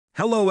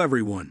Hello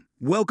everyone,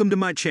 welcome to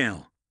my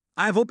channel.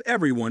 I hope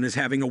everyone is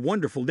having a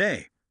wonderful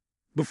day.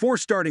 Before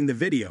starting the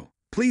video,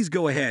 please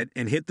go ahead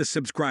and hit the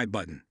subscribe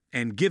button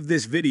and give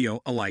this video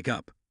a like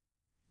up.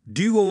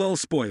 DOOL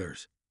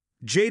spoilers.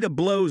 Jada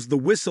blows the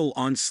whistle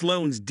on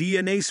Sloan's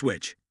DNA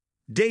switch.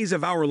 Days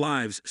of Our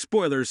Lives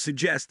spoilers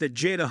suggest that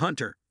Jada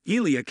Hunter,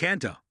 Elia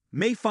Canto,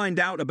 may find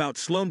out about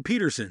Sloan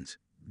Peterson's,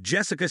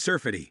 Jessica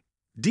Surfety,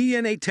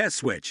 DNA test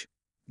switch.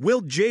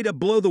 Will Jada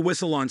blow the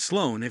whistle on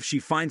Sloan if she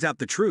finds out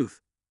the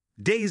truth?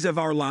 Days of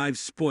Our Lives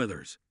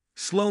spoilers.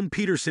 Sloan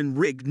Peterson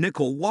rigged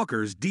Nicole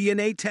Walker's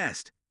DNA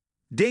test.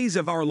 Days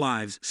of Our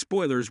Lives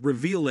spoilers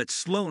reveal that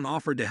Sloan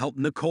offered to help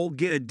Nicole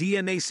get a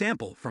DNA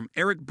sample from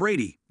Eric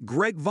Brady,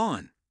 Greg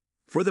Vaughn,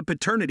 for the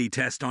paternity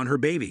test on her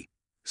baby.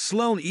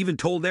 Sloan even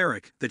told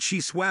Eric that she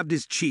swabbed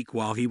his cheek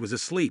while he was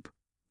asleep.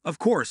 Of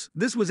course,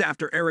 this was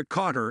after Eric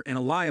caught her in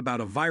a lie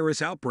about a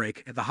virus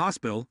outbreak at the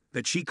hospital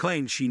that she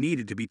claimed she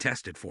needed to be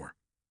tested for.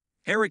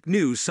 Eric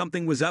knew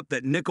something was up,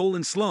 that Nicole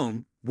and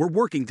Sloan were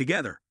working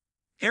together.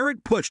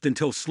 Eric pushed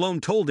until Sloan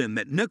told him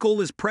that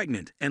Nicole is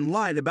pregnant and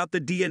lied about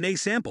the DNA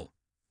sample.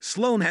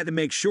 Sloan had to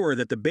make sure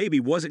that the baby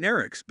wasn't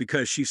Eric's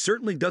because she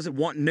certainly doesn't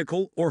want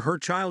Nicole or her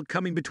child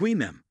coming between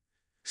them.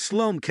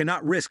 Sloan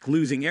cannot risk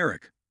losing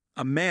Eric,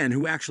 a man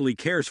who actually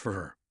cares for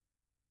her.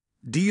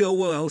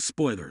 DOOL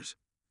spoilers.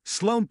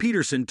 Sloan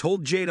Peterson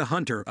told Jada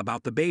Hunter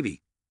about the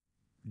baby.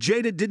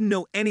 Jada didn't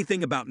know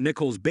anything about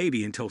Nicole's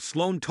baby until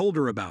Sloan told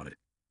her about it.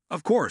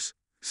 Of course,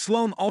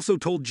 Sloan also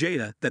told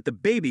Jada that the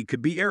baby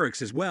could be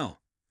Eric's as well.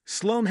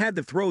 Sloan had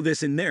to throw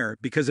this in there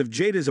because of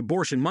Jada's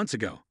abortion months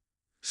ago.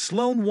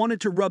 Sloan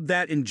wanted to rub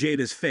that in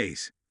Jada's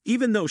face,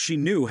 even though she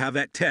knew how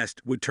that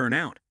test would turn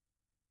out.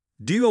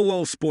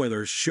 DOOL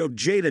spoilers showed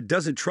Jada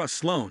doesn't trust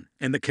Sloan,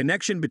 and the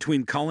connection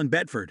between Colin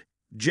Bedford,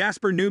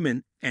 Jasper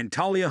Newman, and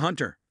Talia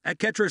Hunter at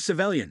Ketra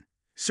Civilian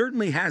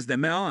certainly has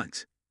them at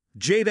odds.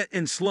 Jada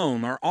and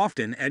Sloan are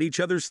often at each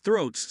other's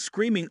throats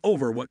screaming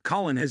over what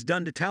Colin has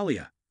done to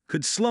Talia.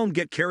 Could Sloan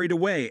get carried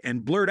away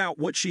and blurt out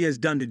what she has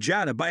done to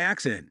Jada by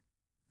accident?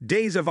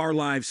 Days of Our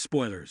Lives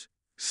spoilers.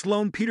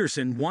 Sloan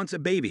Peterson wants a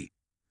baby.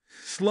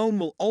 Sloan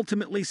will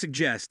ultimately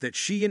suggest that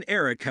she and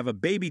Eric have a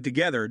baby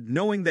together,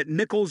 knowing that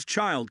Nicole's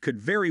child could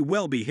very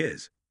well be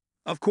his.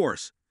 Of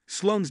course,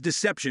 Sloan's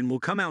deception will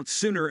come out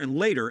sooner and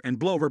later and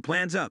blow her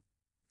plans up.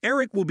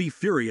 Eric will be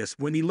furious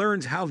when he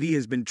learns how he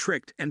has been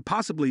tricked and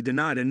possibly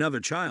denied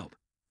another child.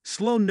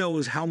 Sloan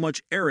knows how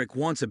much Eric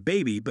wants a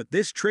baby, but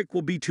this trick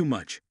will be too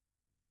much.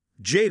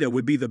 Jada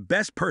would be the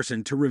best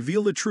person to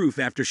reveal the truth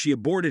after she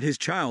aborted his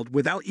child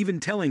without even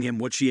telling him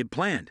what she had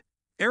planned.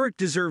 Eric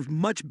deserved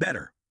much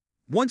better.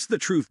 Once the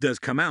truth does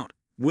come out,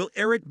 will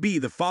Eric be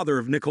the father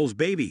of Nicole's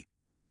baby?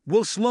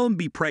 Will Sloan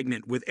be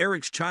pregnant with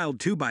Eric's child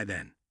too by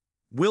then?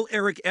 Will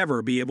Eric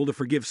ever be able to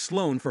forgive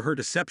Sloan for her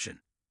deception?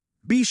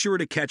 Be sure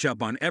to catch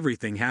up on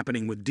everything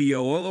happening with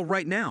DOOL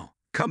right now.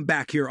 Come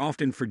back here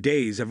often for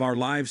Days of Our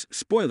Lives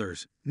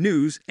spoilers,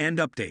 news, and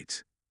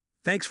updates.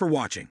 Thanks for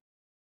watching.